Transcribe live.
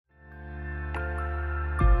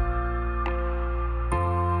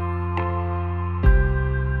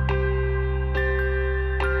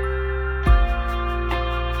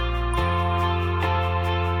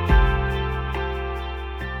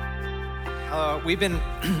We've been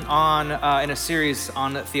on in a series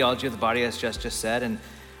on the theology of the body, as Jess just said, and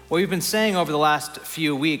what we've been saying over the last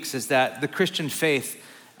few weeks is that the Christian faith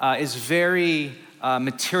is very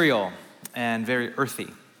material and very earthy.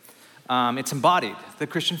 It's embodied. The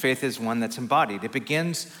Christian faith is one that's embodied. It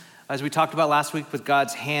begins, as we talked about last week, with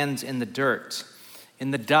God's hands in the dirt,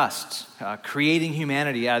 in the dust, creating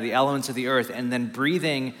humanity out of the elements of the earth, and then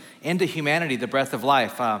breathing into humanity the breath of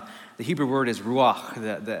life. The Hebrew word is ruach,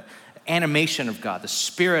 the animation of God, the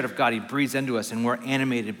Spirit of God. He breathes into us, and we're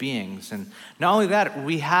animated beings. And not only that,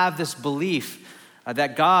 we have this belief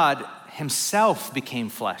that God himself became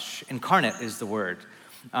flesh. Incarnate is the word.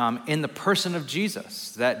 In the person of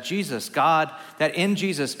Jesus, that in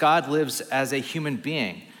Jesus, God lives as a human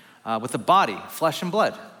being with a body, flesh and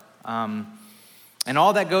blood. And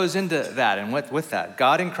all that goes into that, and with that,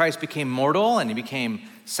 God in Christ became mortal, and he became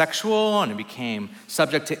sexual, and he became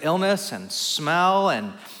subject to illness and smell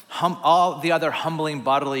and all the other humbling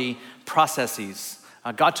bodily processes.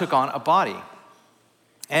 God took on a body.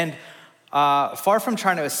 And far from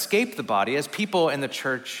trying to escape the body, as people in the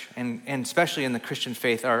church, and especially in the Christian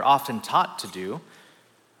faith, are often taught to do,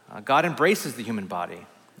 God embraces the human body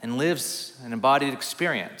and lives an embodied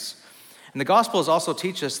experience. And the Gospels also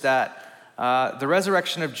teach us that the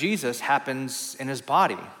resurrection of Jesus happens in his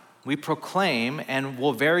body. We proclaim, and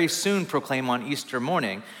will very soon proclaim on Easter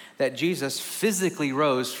morning, that Jesus physically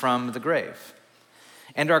rose from the grave.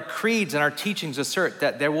 And our creeds and our teachings assert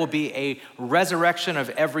that there will be a resurrection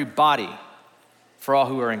of every body for all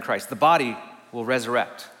who are in Christ. The body will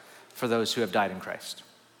resurrect for those who have died in Christ.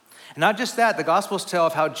 And not just that, the Gospels tell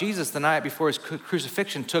of how Jesus, the night before his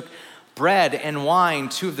crucifixion, took bread and wine,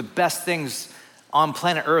 two of the best things on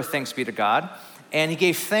planet Earth, thanks be to God, and he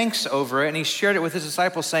gave thanks over it, and he shared it with his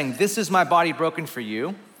disciples, saying, "This is my body broken for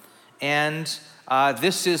you, and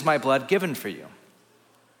this is my blood given for you."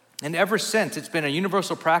 And ever since, it's been a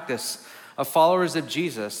universal practice of followers of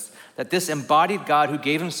Jesus that this embodied God who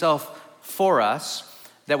gave himself for us,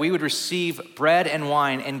 that we would receive bread and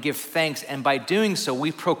wine and give thanks. And by doing so,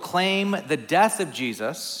 we proclaim the death of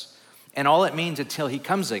Jesus and all it means until he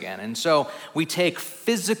comes again. And so we take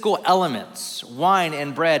physical elements, wine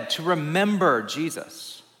and bread, to remember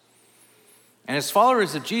Jesus. And as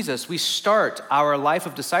followers of Jesus, we start our life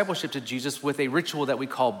of discipleship to Jesus with a ritual that we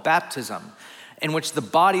call baptism, in which the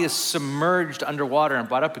body is submerged underwater and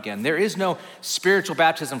brought up again. There is no spiritual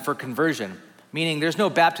baptism for conversion, meaning there's no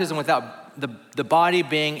baptism without the body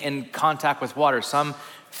being in contact with water. Some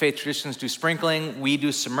faith traditions do sprinkling, we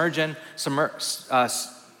do submersion.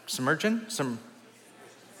 Submersion,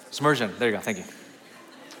 there you go, thank you.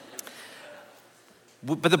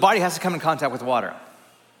 But the body has to come in contact with water.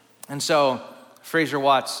 And so Fraser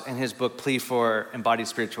Watts, in his book, Plea for Embodied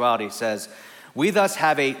Spirituality, says, "We thus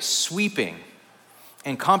have a sweeping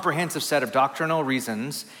and comprehensive set of doctrinal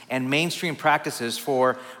reasons and mainstream practices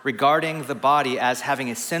for regarding the body as having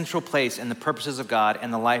a central place in the purposes of God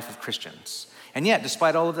and the life of Christians. And yet,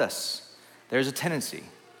 despite all of this, there's a tendency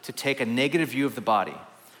to take a negative view of the body,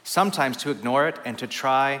 sometimes to ignore it and to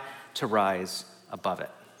try to rise above it."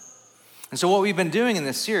 And so what we've been doing in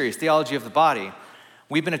this series, Theology of the Body,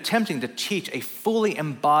 we've been attempting to teach a fully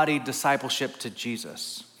embodied discipleship to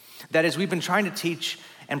Jesus. That is, we've been trying to teach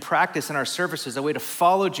and practice in our services a way to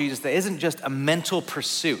follow Jesus that isn't just a mental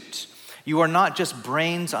pursuit. You are not just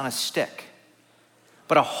brains on a stick,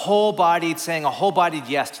 but saying a whole-bodied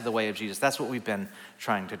yes to the way of Jesus. That's what we've been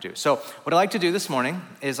trying to do. So what I'd like to do this morning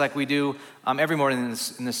is, like we do every morning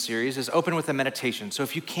in this series, is open with a meditation. So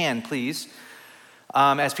if you can, please,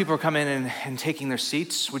 as people are coming in and taking their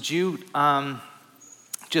seats, would you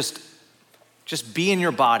just be in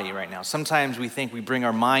your body right now? Sometimes we think we bring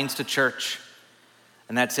our minds to church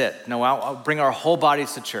and that's it. No, I'll bring our whole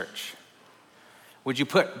bodies to church. Would you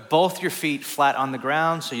put both your feet flat on the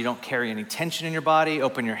ground so you don't carry any tension in your body?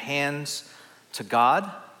 Open your hands to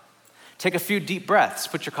God. Take a few deep breaths.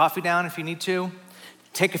 Put your coffee down if you need to.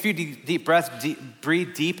 Take a few deep breaths.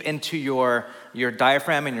 Breathe deep into your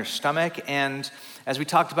diaphragm and your stomach. And as we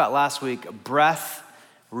talked about last week, breath,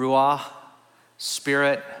 ruah,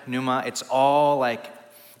 spirit, pneuma, it's all like,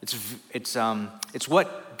 it's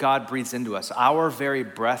what God breathes into us. Our very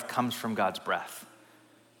breath comes from God's breath.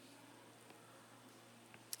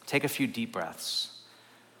 Take a few deep breaths.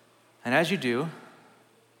 And as you do,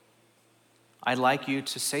 I'd like you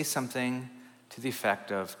to say something to the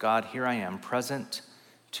effect of, "God, here I am, present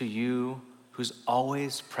to you who's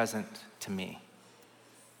always present to me."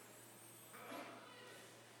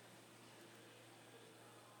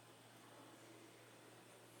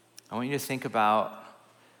 I want you to think about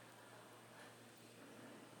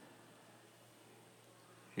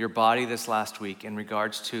your body this last week in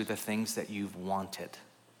regards to the things that you've wanted,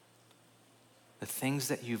 the things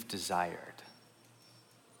that you've desired.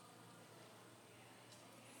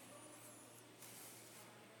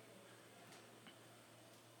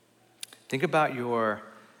 Think about your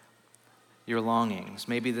longings.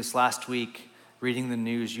 Maybe this last week, reading the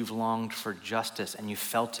news, you've longed for justice and you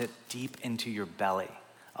felt it deep into your belly,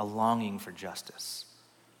 a longing for justice.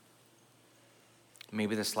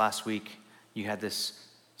 Maybe this last week, you had this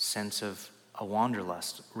sense of a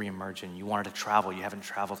wanderlust reemerging. You wanted to travel. You haven't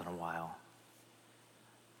traveled in a while.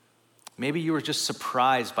 Maybe you were just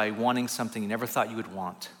surprised by wanting something you never thought you would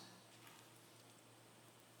want.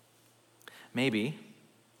 Maybe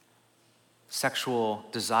sexual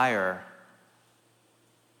desire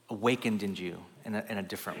awakened in you in a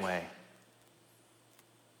different way.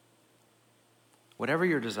 Whatever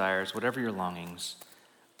your desires, whatever your longings,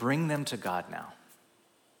 bring them to God now.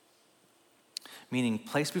 Meaning,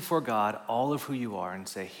 place before God all of who you are and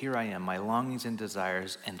say, here I am, my longings and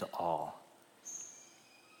desires and all.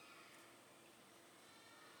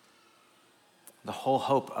 The whole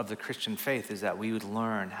hope of the Christian faith is that we would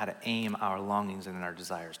learn how to aim our longings and our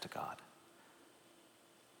desires to God.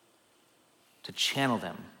 To channel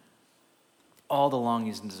them, all the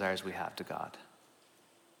longings and desires we have to God.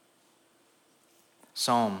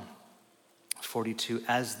 Psalm 42,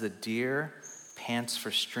 as the deer pants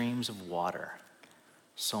for streams of water,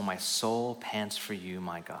 so my soul pants for you,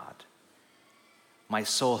 my God. My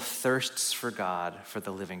soul thirsts for God, for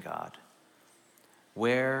the living God.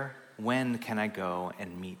 When can I go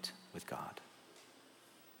and meet with God?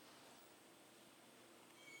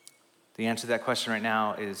 The answer to that question right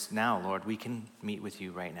now is now, Lord, we can meet with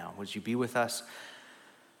you right now. Would you be with us?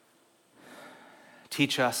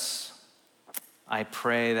 Teach us. I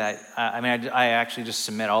pray that, I actually just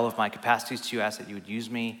submit all of my capacities to you, ask that you would use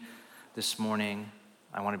me this morning.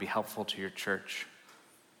 I want to be helpful to your church.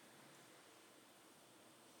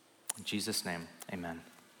 In Jesus' name, amen.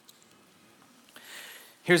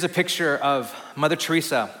 Here's a picture of Mother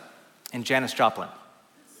Teresa and Janis Joplin.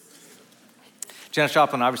 Janis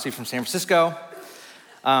Joplin, obviously from San Francisco.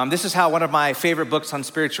 This is how one of my favorite books on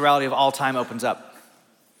spirituality of all time opens up.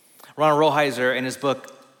 Ronald Rolheiser, in his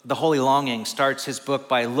book, The Holy Longing, starts his book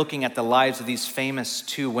by looking at the lives of these famous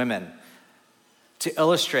two women to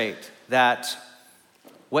illustrate that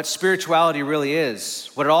what spirituality really is,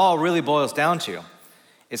 what it all really boils down to,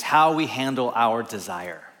 is how we handle our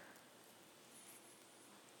desire.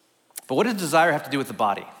 But what does desire have to do with the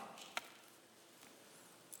body?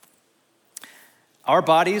 Our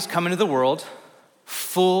bodies come into the world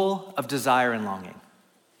full of desire and longing.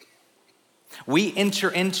 We enter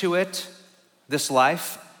into it, this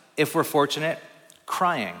life, if we're fortunate,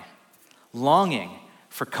 crying, longing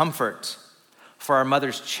for comfort, for our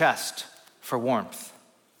mother's chest, for warmth.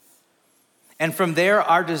 And from there,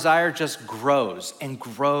 our desire just grows and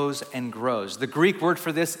grows and grows. The Greek word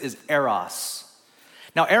for this is eros.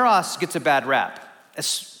 Now, eros gets a bad rap,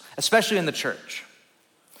 especially in the church.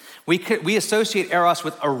 We associate eros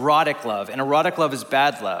with erotic love, and erotic love is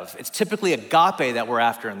bad love. It's typically agape that we're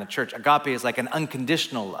after in the church. Agape is like an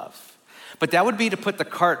unconditional love. But that would be to put the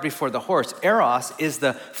cart before the horse. Eros is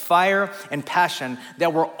the fire and passion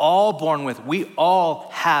that we're all born with. We all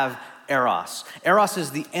have eros. Eros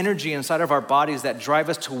is the energy inside of our bodies that drive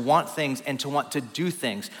us to want things and to want to do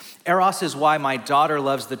things. Eros is why my daughter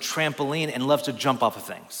loves the trampoline and loves to jump off of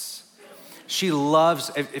things. She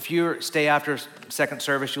loves, if you stay after second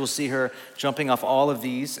service, you'll see her jumping off all of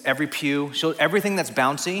these, every pew, everything that's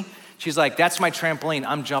bouncy. She's like, that's my trampoline,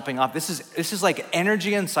 I'm jumping off. This is like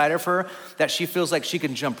energy inside of her that she feels like she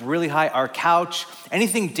can jump really high. Our couch,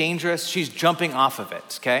 anything dangerous, she's jumping off of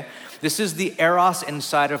it, okay? This is the eros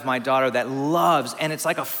inside of my daughter that loves, and it's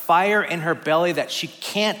like a fire in her belly that she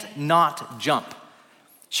can't not jump.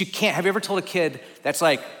 She can't. Have you ever told a kid that's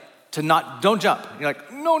like, don't jump? You're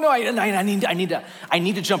like, no, I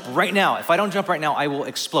need to jump right now. If I don't jump right now, I will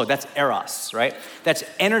explode. That's eros, right? That's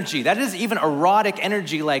energy. That is even erotic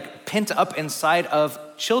energy, like pent up inside of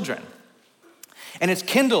children. And it's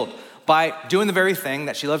kindled by doing the very thing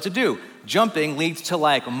that she loves to do. Jumping leads to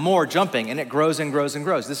like more jumping, and it grows and grows and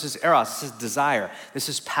grows. This is eros, this is desire, this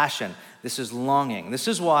is passion, this is longing. This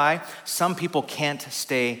is why some people can't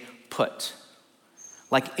stay put.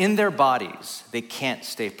 Like in their bodies, they can't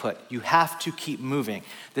stay put. You have to keep moving.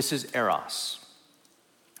 This is eros.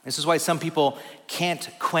 This is why some people can't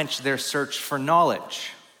quench their search for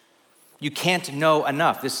knowledge. You can't know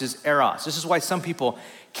enough. This is eros. This is why some people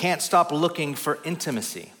can't stop looking for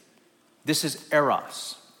intimacy. This is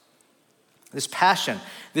eros. This passion,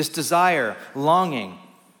 this desire, longing,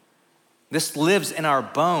 This lives in our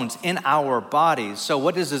bones, in our bodies. So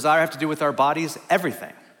what does desire have to do with our bodies?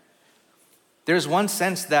 Everything. There's one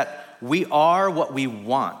sense that we are what we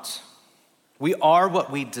want. We are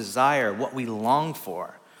what we desire, what we long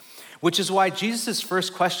for. Which is why Jesus'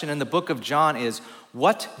 first question in the book of John is,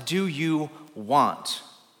 what do you want?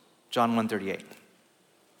 John 1:38.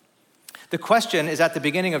 The question is at the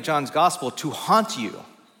beginning of John's gospel to haunt you,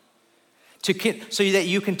 so that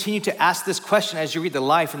you continue to ask this question as you read the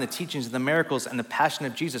life and the teachings and the miracles and the passion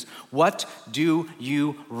of Jesus. What do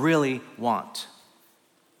you really want?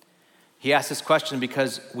 He asks this question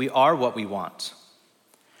because we are what we want.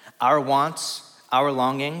 Our wants, our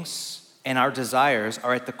longings, and our desires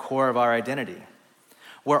are at the core of our identity,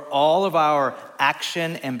 where all of our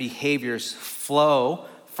action and behaviors flow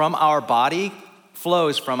from our body,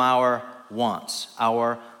 flows from our wants,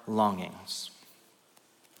 our longings.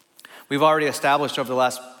 We've already established over the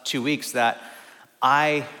last 2 weeks that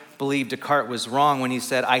I believe Descartes was wrong when he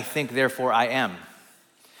said, I think, therefore I am.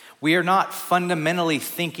 We are not fundamentally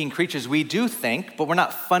thinking creatures. We do think, but we're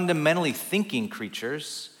not fundamentally thinking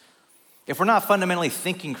creatures. If we're not fundamentally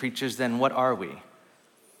thinking creatures, then what are we?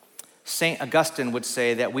 St. Augustine would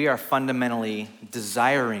say that we are fundamentally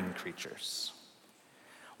desiring creatures.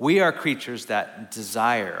 We are creatures that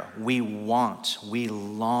desire, we want, we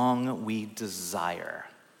long, we desire.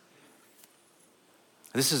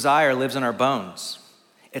 This desire lives in our bones.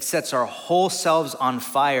 It sets our whole selves on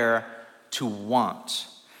fire to want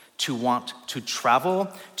to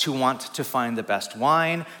travel, to want to find the best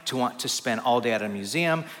wine, to want to spend all day at a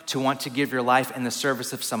museum, to want to give your life in the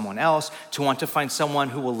service of someone else, to want to find someone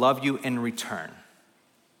who will love you in return.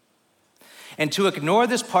 And to ignore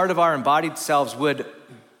this part of our embodied selves would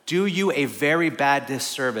do you a very bad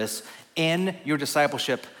disservice in your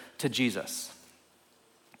discipleship to Jesus.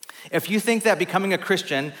 If you think that becoming a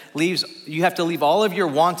Christian you have to leave all of your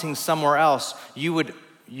wanting somewhere else, you would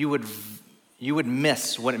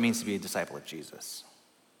miss what it means to be a disciple of Jesus.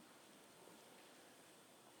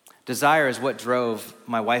 Desire is what drove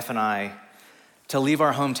my wife and I to leave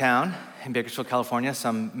our hometown in Bakersfield, California,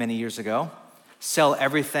 many years ago, sell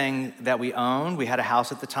everything that we owned. We had a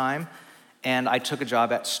house at the time, and I took a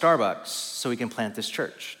job at Starbucks so we can plant this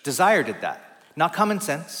church. Desire did that. Not common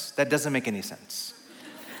sense. That doesn't make any sense.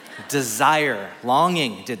 Desire,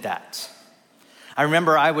 longing did that. I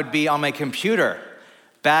remember I would be on my computer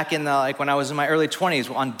back in when I was in my early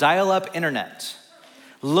 20s on dial-up internet,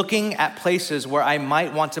 looking at places where I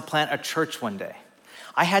might want to plant a church one day.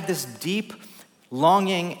 I had this deep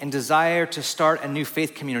longing and desire to start a new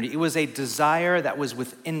faith community. It was a desire that was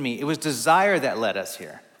within me. It was desire that led us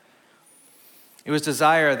here. It was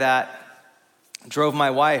desire that drove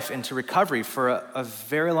my wife into recovery for a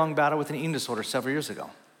very long battle with an eating disorder several years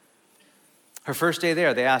ago. Her first day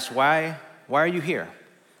there, they asked, why are you here?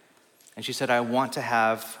 And she said, I want to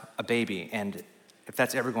have a baby, and if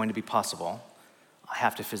that's ever going to be possible, I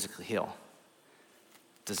have to physically heal.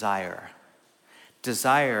 Desire.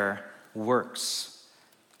 Desire works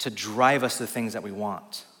to drive us to the things that we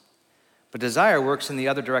want. But desire works in the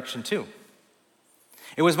other direction too.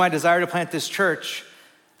 It was my desire to plant this church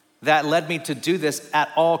that led me to do this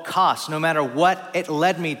at all costs, no matter what it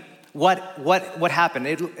led me, what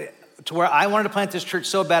happened. To where I wanted to plant this church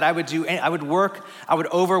so bad, I would work, I would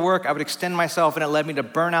overwork, I would extend myself, and it led me to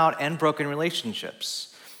burnout and broken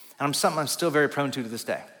relationships. And something I'm still very prone to this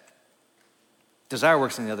day. Desire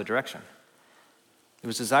works in the other direction. It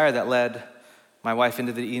was desire that led my wife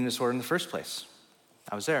into the eating disorder in the first place.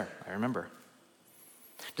 I was there, I remember.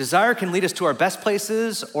 Desire can lead us to our best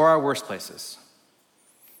places or our worst places.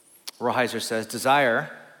 Rollheiser says, desire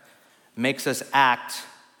makes us act,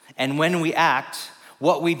 and when we act,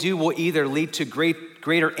 what we do will either lead to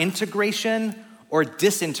greater integration or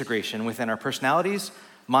disintegration within our personalities,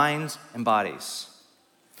 minds, and bodies,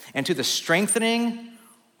 and to the strengthening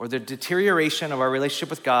or the deterioration of our relationship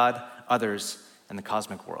with God, others, and the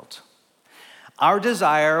cosmic world. Our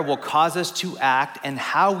desire will cause us to act, and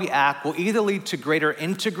how we act will either lead to greater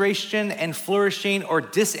integration and flourishing or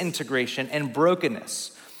disintegration and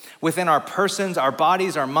brokenness within our persons, our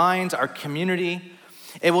bodies, our minds, our community.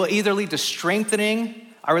 It will either lead to strengthening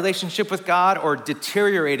our relationship with God or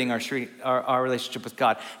deteriorating our relationship with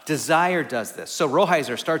God. Desire does this. So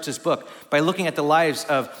Rollheiser starts his book by looking at the lives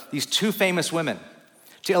of these two famous women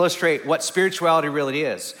to illustrate what spirituality really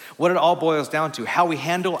is, what it all boils down to, how we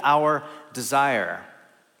handle our desire.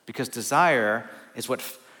 Because desire is what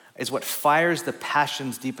fires the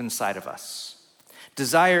passions deep inside of us.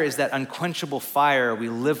 Desire is that unquenchable fire we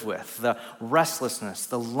live with, the restlessness,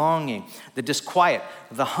 the longing, the disquiet,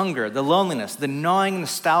 the hunger, the loneliness, the gnawing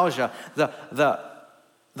nostalgia, the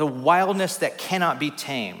wildness that cannot be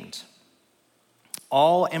tamed.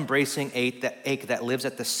 all-embracing ache that lives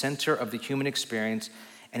at the center of the human experience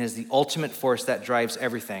and is the ultimate force that drives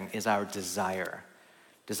everything, is our desire.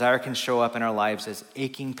 Desire can show up in our lives as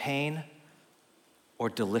aching pain or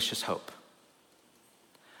delicious hope.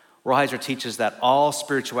 Rollheiser teaches that all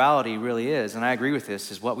spirituality really is, and I agree with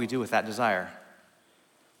this, is what we do with that desire.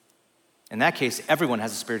 In that case, everyone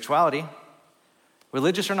has a spirituality.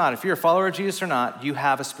 Religious or not, if you're a follower of Jesus or not, you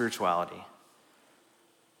have a spirituality.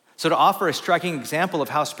 So to offer a striking example of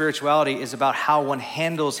how spirituality is about how one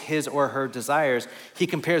handles his or her desires, he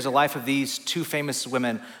compares the life of these two famous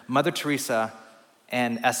women, Mother Teresa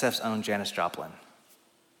and SF's own Janis Joplin.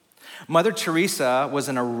 Mother Teresa was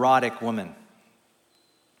an erotic woman,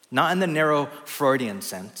 not in the narrow Freudian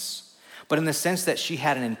sense, but in the sense that she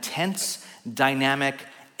had an intense, dynamic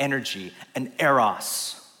energy, an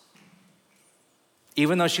eros.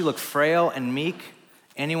 Even though she looked frail and meek,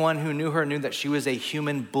 anyone who knew her knew that she was a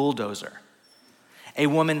human bulldozer, a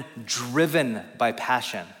woman driven by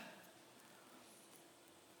passion.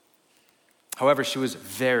 However, she was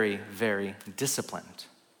very, very disciplined,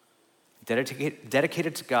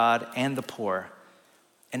 dedicated to God and the poor,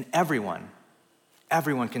 and everyone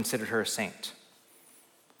considered her a saint.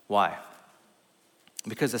 Why?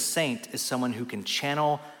 Because a saint is someone who can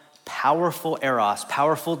channel powerful eros,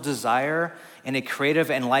 powerful desire in a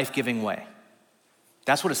creative and life-giving way.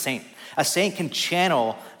 That's what a saint can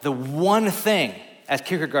channel the one thing, as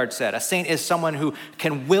Kierkegaard said. A saint is someone who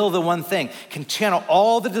can will the one thing, can channel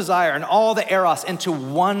all the desire and all the eros into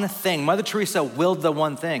one thing. Mother Teresa willed the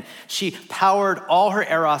one thing. She powered all her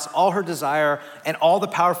eros, all her desire, and all the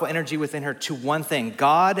powerful energy within her to one thing,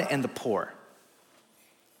 God and the poor.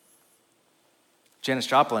 Janis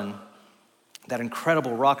Joplin, that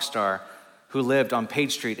incredible rock star who lived on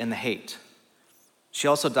Page Street in the Haight, she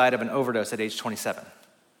also died of an overdose at age 27.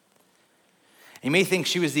 You may think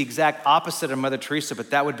she was the exact opposite of Mother Teresa,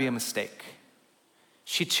 but that would be a mistake.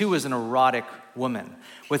 She too was an erotic woman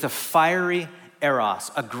with a fiery eros,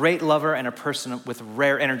 a great lover and a person with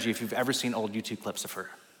rare energy, if you've ever seen old YouTube clips of her.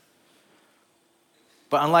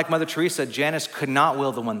 But unlike Mother Teresa, Janis could not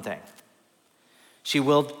will the one thing. She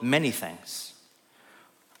willed many things.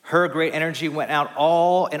 Her great energy went out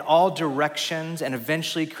in all directions and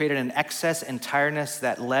eventually created an excess and tiredness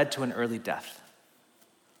that led to an early death.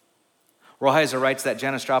 Rollheiser writes that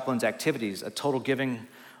Janis Joplin's activities, a total giving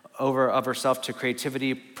over of herself to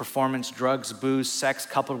creativity, performance, drugs, booze, sex,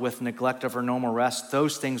 coupled with neglect of her normal rest,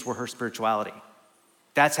 those things were her spirituality.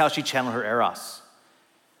 That's how she channeled her eros.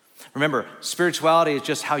 Remember, spirituality is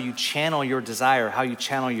just how you channel your desire, how you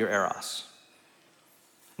channel your eros.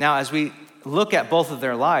 Now, as we look at both of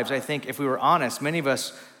their lives, I think if we were honest, many of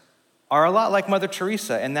us are a lot like Mother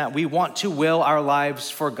Teresa in that we want to will our lives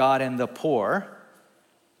for God and the poor.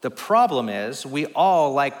 The problem is we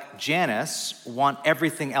all, like Janis, want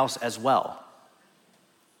everything else as well.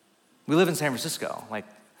 We live in San Francisco.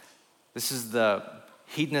 This is the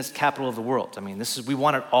hedonist capital of the world. We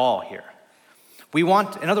want it all here. We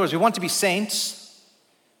want to be saints,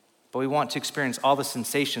 but we want to experience all the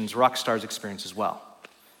sensations rock stars experience as well.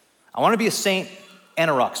 I want to be a saint and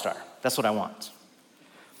a rock star. That's what I want.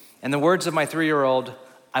 In the words of my 3-year-old,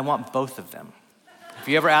 I want both of them. If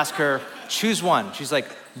you ever ask her, choose one, she's like,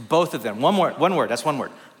 both of them. One word, that's one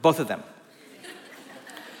word. Both of them.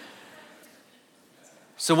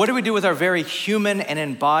 So what do we do with our very human and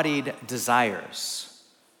embodied desires?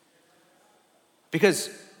 Because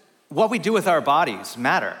what we do with our bodies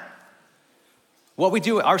matter. What we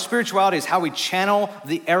do, our spirituality is how we channel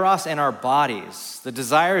the eros in our bodies, the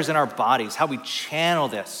desires in our bodies, how we channel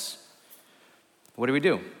this. What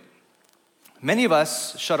do? Many of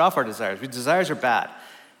us shut off our desires. Desires are bad.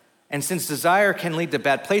 And since desire can lead to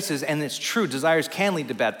bad places, and it's true, desires can lead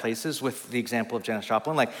to bad places, with the example of Janis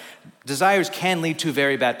Joplin, desires can lead to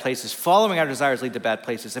very bad places. Following our desires lead to bad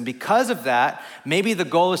places. And because of that, maybe the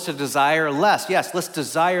goal is to desire less. Yes, let's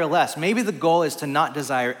desire less. Maybe the goal is to not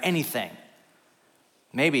desire anything.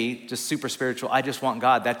 Maybe just super spiritual, I just want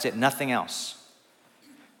God, that's it, nothing else.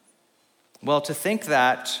 Well, to think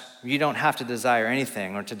that you don't have to desire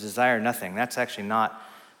anything or to desire nothing, that's actually not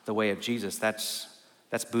the way of Jesus. That's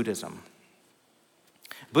Buddhism.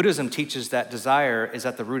 Buddhism teaches that desire is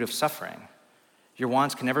at the root of suffering. Your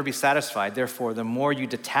wants can never be satisfied. Therefore, the more you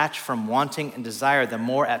detach from wanting and desire, the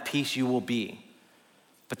more at peace you will be.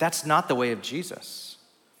 But that's not the way of Jesus.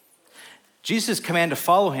 Jesus' command to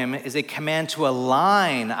follow him is a command to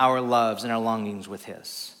align our loves and our longings with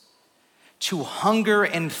his. To hunger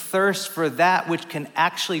and thirst for that which can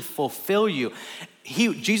actually fulfill you.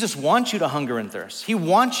 Jesus wants you to hunger and thirst. He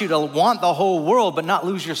wants you to want the whole world, but not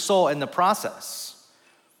lose your soul in the process.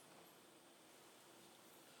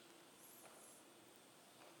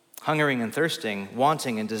 hungering and thirsting,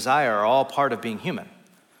 wanting and desire are all part of being human,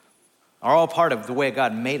 are all part of the way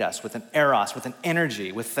God made us, with an eros, with an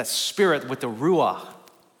energy, with the spirit, with the ruach.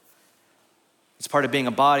 It's part of being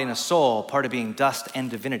a body and a soul, part of being dust and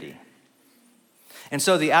divinity. And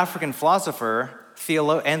so the African philosopher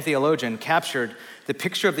and theologian captured the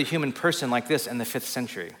picture of the human person like this in the 5th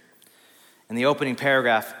century. In the opening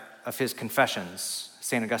paragraph of his Confessions,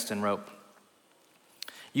 St. Augustine wrote,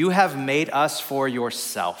 "You have made us for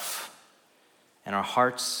yourself, and our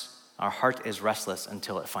heart is restless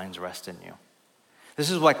until it finds rest in you." This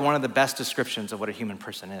is like one of the best descriptions of what a human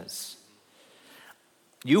person is.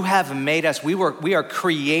 You have made us, we are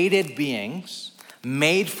created beings,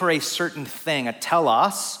 made for a certain thing, a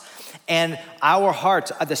telos, and our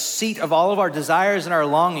hearts, the seat of all of our desires and our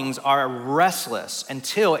longings, are restless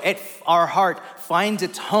until our heart finds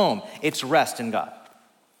its home, its rest in God.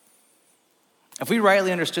 If we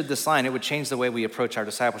rightly understood this line, it would change the way we approach our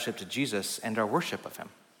discipleship to Jesus and our worship of him.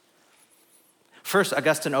 First,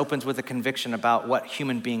 Augustine opens with a conviction about what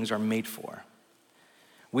human beings are made for.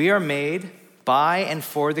 We are made by and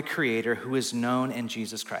for the Creator who is known in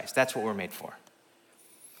Jesus Christ. That's what we're made for.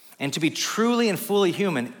 And to be truly and fully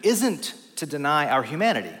human isn't to deny our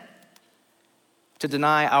humanity, to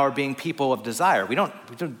deny our being people of desire. We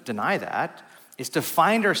don't deny that. It's to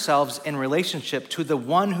find ourselves in relationship to the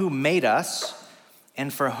one who made us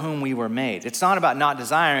and for whom we were made. It's not about not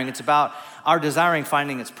desiring, it's about our desiring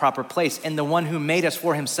finding its proper place in the one who made us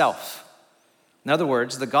for himself. In other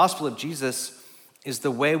words, the gospel of Jesus is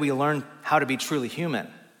the way we learn how to be truly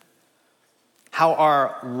human, how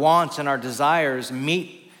our wants and our desires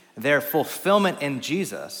meet their fulfillment in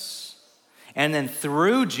Jesus, and then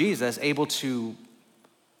through Jesus able to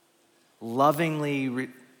lovingly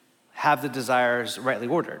have the desires rightly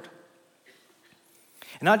ordered.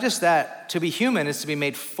 And not just that, to be human is to be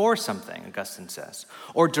made for something, Augustine says,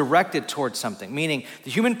 or directed towards something, meaning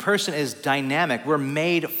the human person is dynamic. We're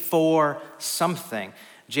made for something.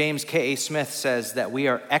 James K.A. Smith says that we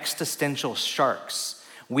are existential sharks.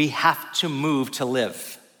 We have to move to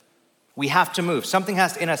live. We have to move. Something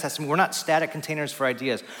in us has to move. We're not static containers for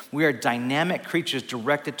ideas. We are dynamic creatures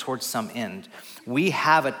directed towards some end. We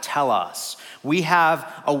have a telos. We have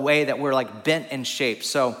a way that we're like bent and shaped.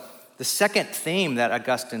 So the second theme that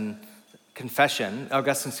Augustine's confession,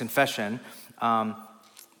 the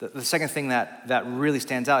second thing that really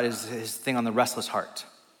stands out is his thing on the restless heart.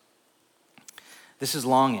 This is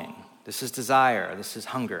longing, this is desire, this is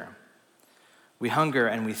hunger. We hunger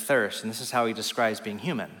and we thirst, and this is how he describes being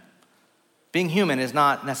human. Being human is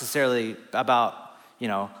not necessarily about,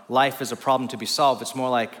 life is a problem to be solved. It's more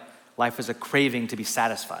like life is a craving to be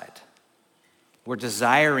satisfied. We're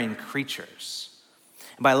desiring creatures.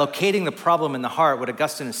 And by locating the problem in the heart, what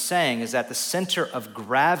Augustine is saying is that the center of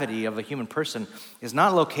gravity of a human person is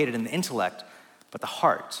not located in the intellect, but the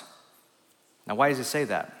heart. Now, why does he say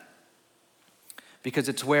that? Because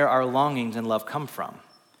it's where our longings and love come from.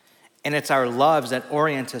 And it's our loves that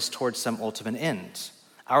orient us towards some ultimate end.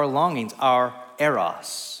 Our longings are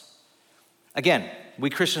eros. Again, we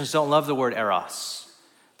Christians don't love the word eros,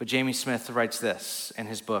 but Jamie Smith writes this in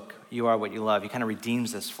his book, You Are What You Love. He kind of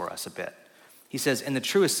redeems this for us a bit. He says, in the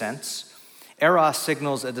truest sense, eros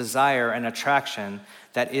signals a desire and attraction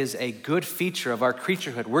that is a good feature of our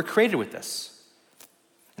creaturehood. We're created with this.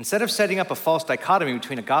 Instead of setting up a false dichotomy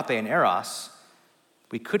between agape and eros,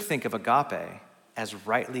 we could think of agape as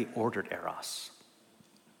rightly ordered eros.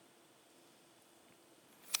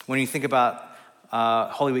 When you think about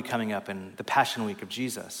Holy Week coming up and the Passion Week of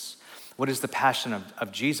Jesus, what is the passion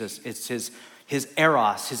of Jesus? It's his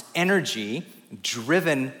eros, his energy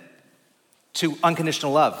driven to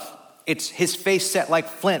unconditional love. It's his face set like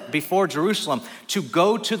flint before Jerusalem to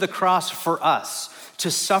go to the cross for us,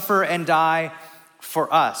 to suffer and die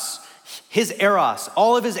for us. His eros,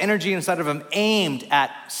 all of his energy inside of him aimed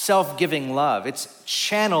at self-giving love. It's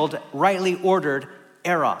channeled, rightly ordered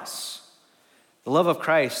eros. The love of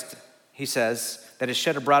Christ, he says, that is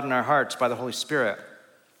shed abroad in our hearts by the Holy Spirit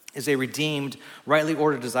is a redeemed, rightly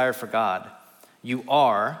ordered desire for God. You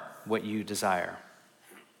are what you desire.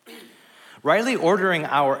 Rightly ordering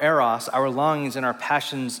our eros, our longings and our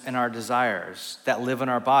passions and our desires that live in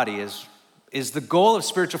our body is the goal of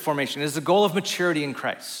spiritual formation, is the goal of maturity in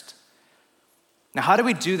Christ. Now, how do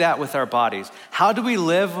we do that with our bodies? How do we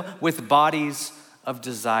live with bodies of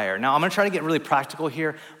desire? Now, I'm gonna try to get really practical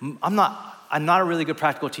here. I'm not a really good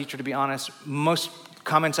practical teacher, to be honest. Most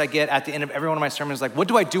comments I get at the end of every one of my sermons is like, what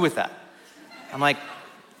do I do with that? I'm like,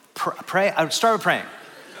 pray. I would start with praying.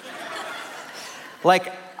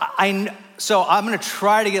 So I'm gonna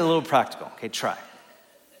try to get a little practical. Okay, try.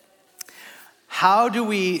 How do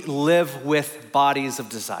we live with bodies of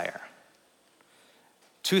desire?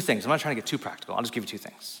 Two things. I'm not trying to get too practical. I'll just give you two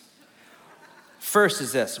things. First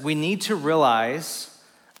is this. We need to realize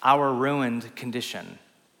our ruined condition.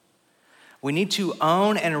 We need to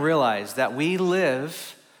own and realize that we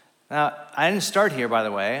live. Now, I didn't start here, by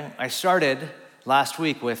the way. I started last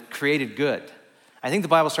week with created good. I think the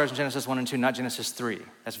Bible starts in Genesis 1 and 2, not Genesis 3.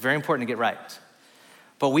 That's very important to get right.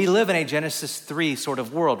 But we live in a Genesis 3 sort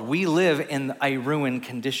of world. We live in a ruined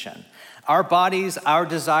condition. Our bodies, our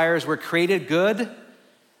desires were created good,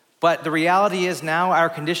 but the reality is now our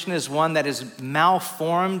condition is one that is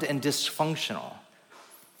malformed and dysfunctional.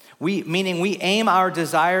 Meaning we aim our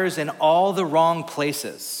desires in all the wrong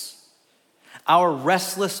places. Our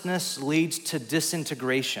restlessness leads to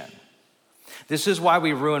disintegration. This is why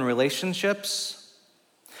we ruin relationships.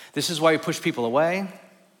 This is why we push people away.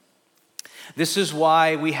 This is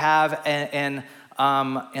why we have in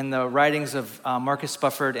the writings of Marcus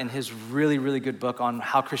Bufford in his really, really good book on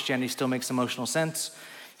how Christianity still makes emotional sense,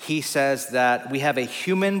 he says that we have a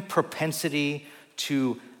human propensity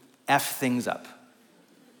to F things up.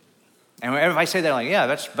 And if I say that, I'm like, yeah,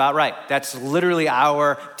 that's about right. That's literally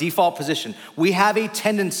our default position. We have a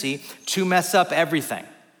tendency to mess up everything.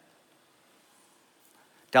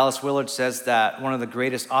 Dallas Willard says that one of the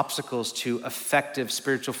greatest obstacles to effective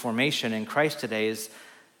spiritual formation in Christ today is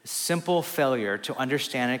simple failure to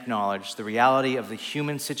understand and acknowledge the reality of the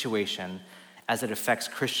human situation as it affects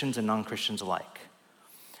Christians and non-Christians alike.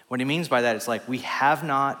 What he means by that is like we have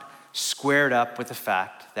not squared up with the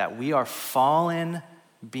fact that we are fallen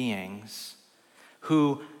beings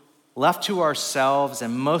who, left to ourselves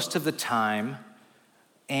and most of the time,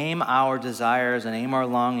 aim our desires and aim our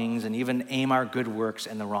longings and even aim our good works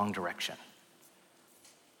in the wrong direction.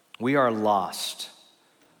 We are lost.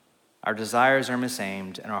 Our desires are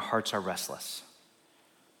misaimed and our hearts are restless.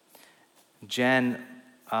 Jen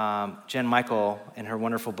Michael, in her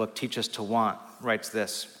wonderful book, Teach Us to Want, writes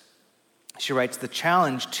this. She writes, the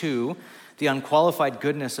challenge to the unqualified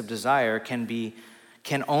goodness of desire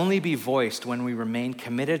can only be voiced when we remain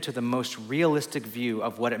committed to the most realistic view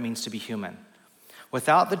of what it means to be human.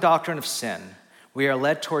 Without the doctrine of sin, we are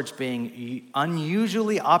led towards being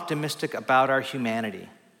unusually optimistic about our humanity.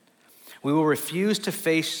 We will refuse to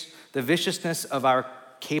face the viciousness of our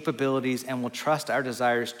capabilities and will trust our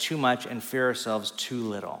desires too much and fear ourselves too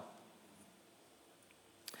little.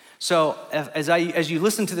 So as you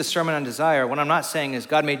listen to this sermon on desire, what I'm not saying is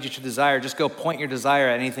God made you to desire, just go point your desire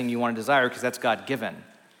at anything you want to desire because that's God-given.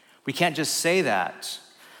 We can't just say that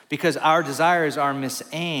because our desires are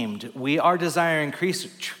misaimed. We are desiring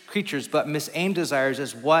creatures, but misaimed desires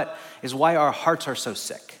is why our hearts are so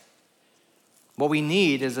sick. What we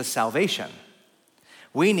need is a salvation.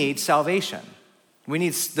 We need salvation. We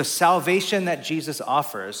need the salvation that Jesus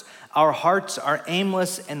offers. Our hearts are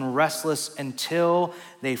aimless and restless until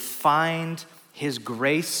they find his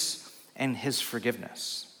grace and his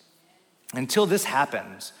forgiveness. Until this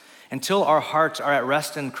happens, until our hearts are at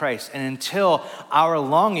rest in Christ, and until our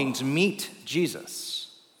longings meet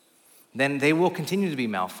Jesus, then they will continue to be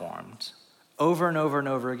malformed over and over and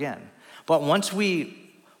over again. But once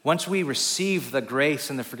we receive the grace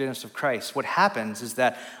and the forgiveness of Christ, what happens is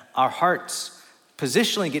that our hearts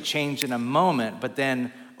positionally get changed in a moment, but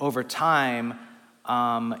then over time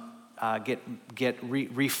get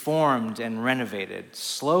reformed and renovated.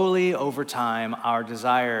 Slowly over time, our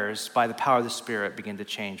desires by the power of the Spirit begin to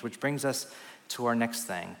change, which brings us to our next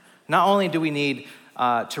thing. Not only do we need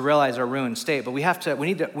to realize our ruined state, but we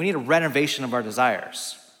need a renovation of our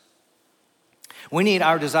desires. We need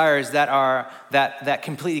our desires that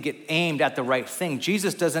completely get aimed at the right thing.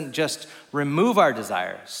 Jesus doesn't just remove our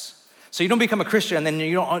desires. So you don't become a Christian and then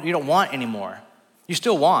you don't want anymore. You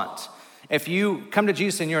still want. If you come to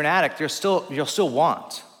Jesus and you're an addict, you'll still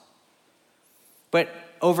want. But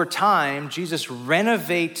over time, Jesus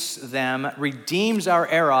renovates them, redeems our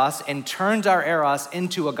eros, and turns our eros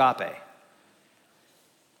into agape.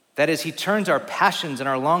 That is, he turns our passions and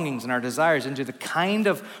our longings and our desires into the kind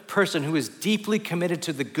of person who is deeply committed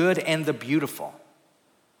to the good and the beautiful.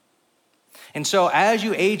 And so as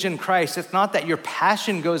you age in Christ, it's not that your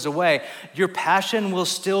passion goes away. Your passion will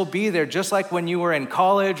still be there, just like when you were in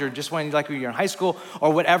college or just when you were in high school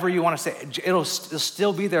or whatever you want to say. It'll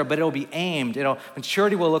still be there, but it'll be aimed.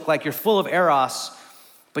 Maturity will look like you're full of eros,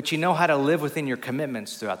 but you know how to live within your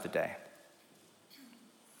commitments throughout the day.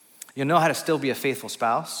 You'll know how to still be a faithful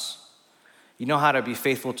spouse. You know how to be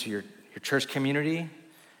faithful to your church community.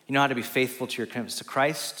 You know how to be faithful to your commitments to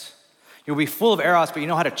Christ. You'll be full of eros, but you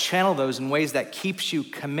know how to channel those in ways that keeps you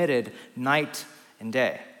committed night and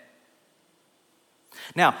day.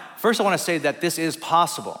 Now, first I want to say that this is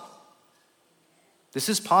possible. This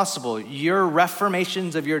is possible. Your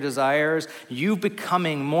reformations of your desires, you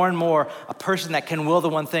becoming more and more a person that can will the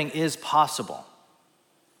one thing is possible.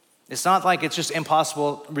 It's not like it's just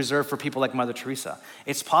impossible reserved for people like Mother Teresa.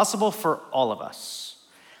 It's possible for all of us.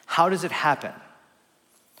 How does it happen?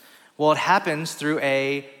 Well, it happens through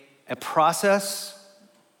a process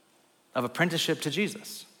of apprenticeship to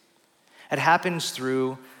Jesus. It happens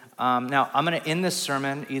through, now I'm gonna end this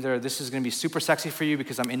sermon, either this is gonna be super sexy for you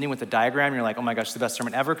because I'm ending with a diagram, you're like, oh my gosh, it's the best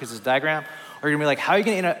sermon ever because it's a diagram, or you're gonna be like, how are you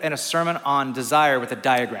gonna end a sermon on desire with a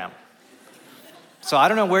diagram? So I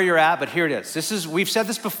don't know where you're at, but here it is. We've said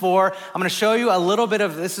this before. I'm gonna show you a little bit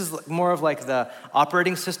of, this is more of like the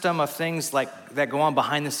operating system of things like that go on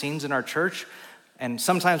behind the scenes in our church. And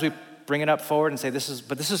sometimes we bring it up forward and say, this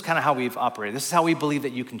is kind of how we've operated. This is how we believe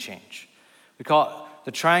that you can change. We call it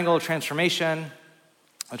the triangle of transformation,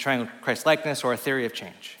 a triangle of Christ-likeness, or a theory of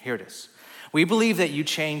change. Here it is. We believe that you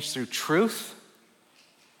change through truth.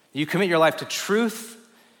 You commit your life to truth.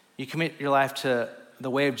 You commit your life to the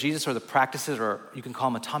way of Jesus, or the practices, or you can call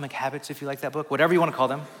them atomic habits if you like that book, whatever you want to call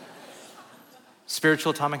them.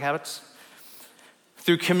 Spiritual atomic habits.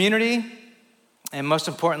 Through community, and most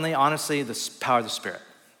importantly, honestly, the power of the Spirit.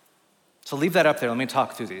 So leave that up there. Let me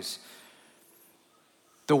talk through these.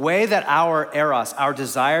 The way that our eros, our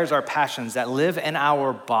desires, our passions that live in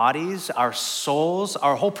our bodies, our souls,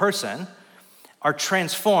 our whole person, are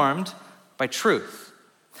transformed by truth.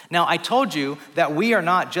 Now, I told you that we are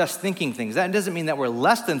not just thinking things. That doesn't mean that we're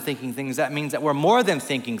less than thinking things. That means that we're more than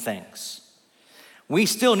thinking things. We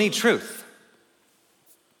still need truth.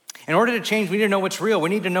 In order to change, we need to know what's real. We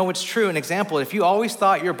need to know what's true. An example, if you always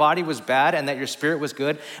thought your body was bad and that your spirit was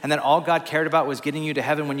good and that all God cared about was getting you to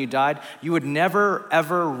heaven when you died, you would never,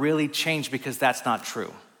 ever really change because that's not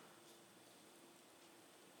true.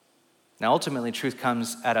 Now, ultimately, truth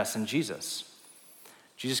comes at us in Jesus.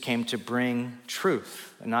 Jesus came to bring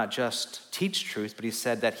truth, and not just teach truth, but he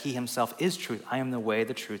said that he himself is truth. I am the way,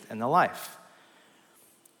 the truth, and the life.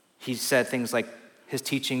 He said things like his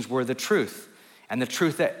teachings were the truth, and the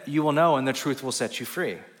truth that you will know, and the truth will set you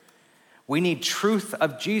free. We need truth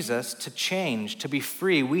of Jesus to change, to be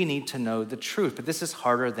free. We need to know the truth, but this is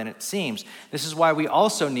harder than it seems. This is why we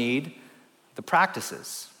also need the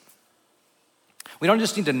practices. We don't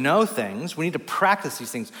just need to know things, we need to practice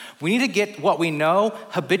these things. We need to get what we know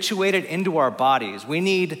habituated into our bodies. We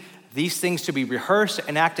need these things to be rehearsed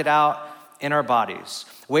and acted out in our bodies.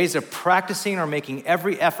 Ways of practicing or making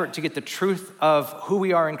every effort to get the truth of who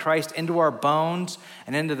we are in Christ into our bones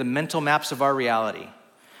and into the mental maps of our reality.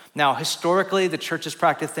 Now, historically, the church has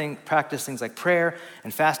practiced things like prayer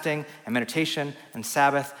and fasting and meditation and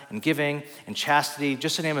Sabbath and giving and chastity,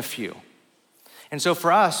 just to name a few. And so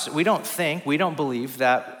for us, we don't believe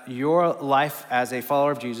that your life as a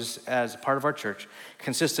follower of Jesus, as a part of our church,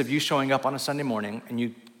 consists of you showing up on a Sunday morning and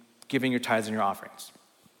you giving your tithes and your offerings.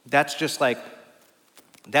 That's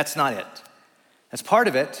not it. That's part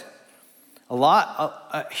of it.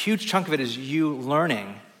 A huge chunk of it is you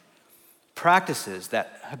learning practices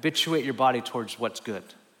that habituate your body towards what's good,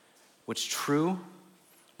 what's true,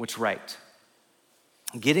 what's right.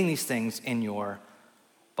 Getting these things in your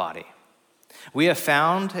body. We have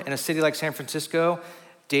found in a city like San Francisco,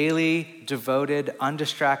 daily, devoted,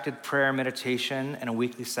 undistracted prayer, meditation, and a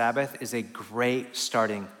weekly Sabbath is a great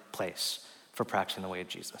starting place for practicing the way of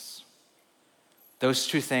Jesus. Those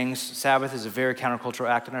two things, Sabbath is a very countercultural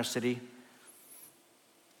act in our city.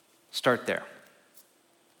 Start there.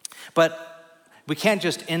 But we can't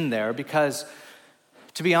just end there because,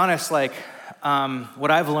 to be honest, what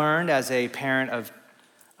I've learned as a parent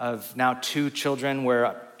of now 2 children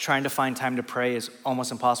where trying to find time to pray is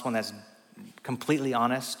almost impossible, and that's completely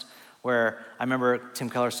honest, where I remember Tim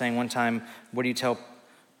Keller saying one time, what do you tell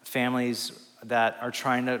families that are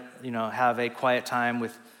trying to, have a quiet time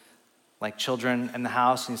with children in the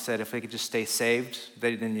house? And he said, if they could just stay saved,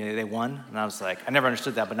 they won. And I was like, I never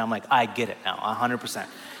understood that, but now I'm like, I get it now, 100%.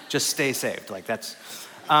 Just stay saved, that's.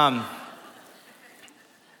 But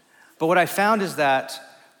what I found is that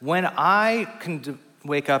when I can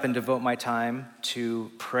wake up and devote my time to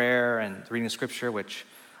prayer and reading the scripture, which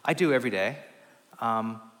I do every day,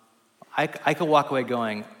 I could walk away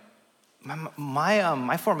going,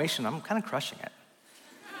 my formation, I'm kind of crushing it.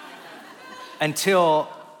 Until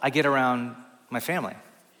I get around my family.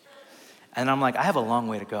 And I'm like, I have a long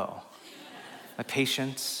way to go. My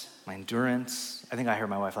patience, my endurance, I think I heard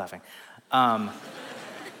my wife laughing. I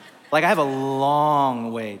have a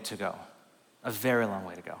long way to go, a very long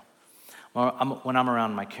way to go. When I'm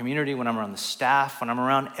around my community, when I'm around the staff, when I'm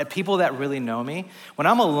around people that really know me, when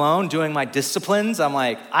I'm alone doing my disciplines, I'm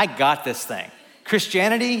like, I got this thing.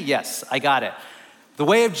 Christianity, yes, I got it. The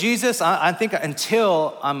way of Jesus, I think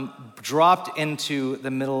until I'm dropped into the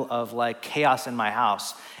middle of like chaos in my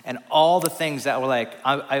house and all the things that were like,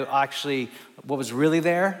 I actually, what was really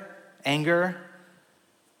there, anger,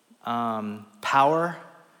 power,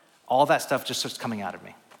 all that stuff just starts coming out of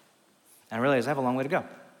me. And I realize I have a long way to go.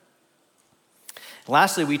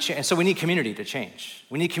 Lastly, so we need community to change.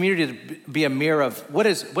 We need community to be a mirror of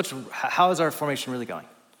how is our formation really going?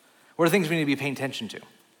 What are things we need to be paying attention to?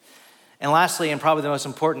 And lastly, and probably the most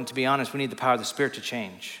important, to be honest, we need the power of the Spirit to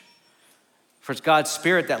change. For it's God's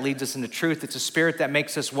Spirit that leads us into truth. It's a Spirit that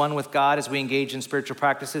makes us one with God as we engage in spiritual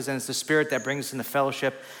practices, and it's the Spirit that brings us into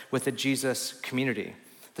fellowship with the Jesus community.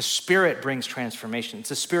 The Spirit brings transformation. It's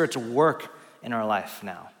the Spirit's work in our life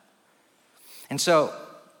now. And so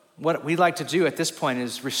what we'd like to do at this point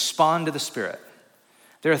is respond to the Spirit.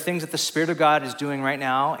 There are things that the Spirit of God is doing right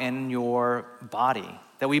now in your body,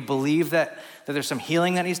 that we believe that there's some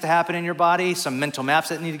healing that needs to happen in your body, some mental maps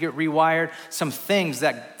that need to get rewired, some things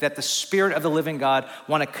that the Spirit of the living God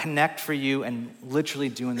want to connect for you and literally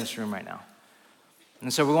do in this room right now.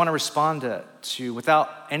 And so we want to respond to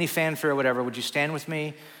without any fanfare or whatever. Would you stand with me?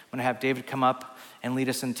 I'm going to have David come up and lead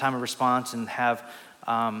us in time of response, and have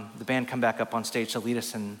the band come back up on stage to lead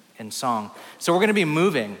us in song. So we're going to be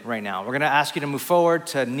moving right now. We're going to ask you to move forward,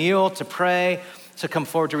 to kneel, to pray, to come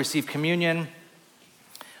forward to receive communion.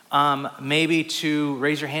 Maybe to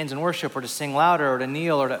raise your hands in worship, or to sing louder, or to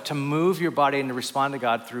kneel, or to move your body and to respond to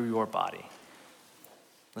God through your body.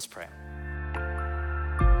 Let's pray.